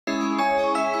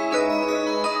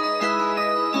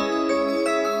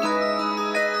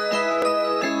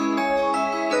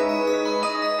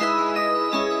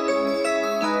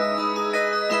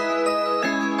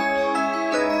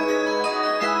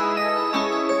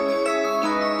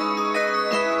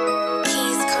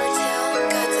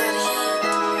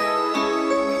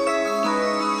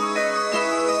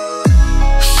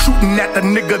at the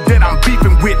nigga that I'm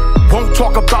beefing with. Won't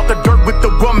talk about the dirt with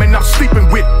the woman I'm sleeping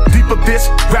with. Deep of this,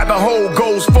 grab the hole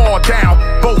goes far down.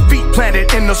 Both feet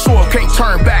planted in the soil, can't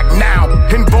turn back now.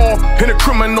 Involved in a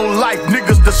criminal life,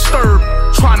 niggas disturbed.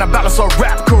 Trying to balance a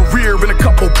rap career and a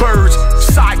couple birds.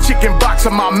 Side chicken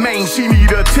boxing my main, she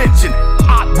need attention.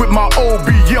 Out with my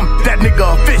OBM, that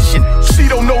nigga efficient. She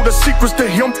don't know the secrets to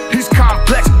him, he's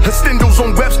complex. Extendos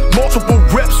on reps, multiple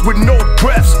reps with no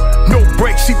breaths. No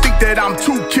breaks, she think that I'm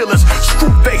two killers.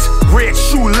 Screw face, red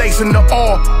shoelace in the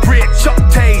all red Chuck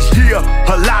Tays. Yeah,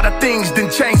 a lot of things done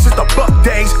changed since the buck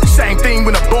days. Same thing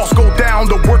when the boss go down,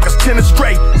 the workers tend to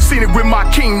stray. Seen it when my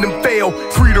kingdom fail.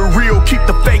 Free the real, keep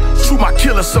the fake. Shoot my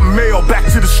killer some mail, back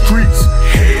to the streets.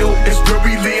 Hell is where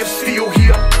we live, still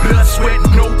here. Blood, sweat,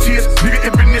 no tears. Nigga,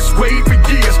 it been this way for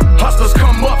years. Hustlers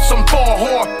come up, some fall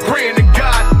hard, praying to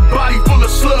God. Body full of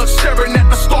slugs, staring at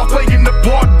the star playing the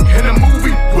part in a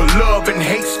movie where love and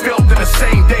hate's felt in the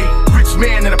same day. Rich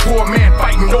man and a poor man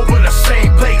fighting over the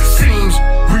same place. Seems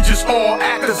we just all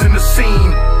actors in the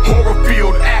scene. Horror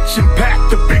field action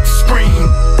packed the big screen.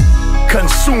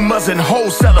 Consumers and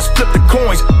wholesalers flip the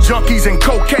coins. Junkies and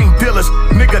cocaine dealers,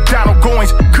 nigga Donald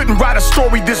Goins. Couldn't write a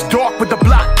story this dark with the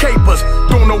block capers.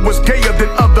 Don't know what's gayer than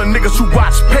other niggas who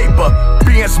watch paper.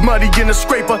 Being's muddy in a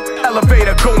scraper,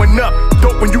 elevator going up.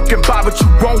 Dope when you can buy what you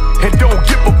want and don't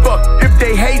give a fuck. If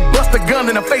they hate, bust a gun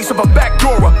in the face of a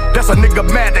backdoorer. That's a nigga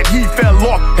mad that he fell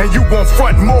off and you won't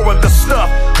front more of the stuff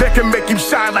that can make him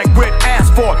shine like wet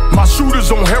asphalt. My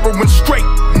shooters on heroin straight,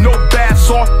 no bath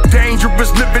salt.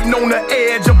 Dangerous living on the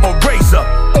edge of a razor.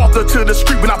 Author to the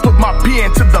street when I put my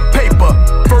pen to the paper.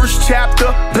 First chapter,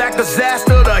 black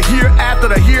disaster, the hereafter,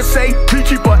 the hearsay. He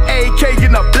keep an AK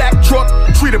in a black truck.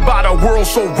 Treated by the world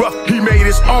so rough, he made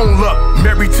his own luck.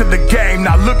 Married to the game,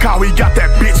 now look how he got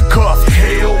that bitch cuffed.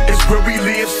 Hell is where we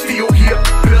live, still here.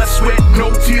 Blood, sweat, no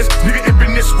tears. Nigga, it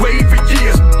been this way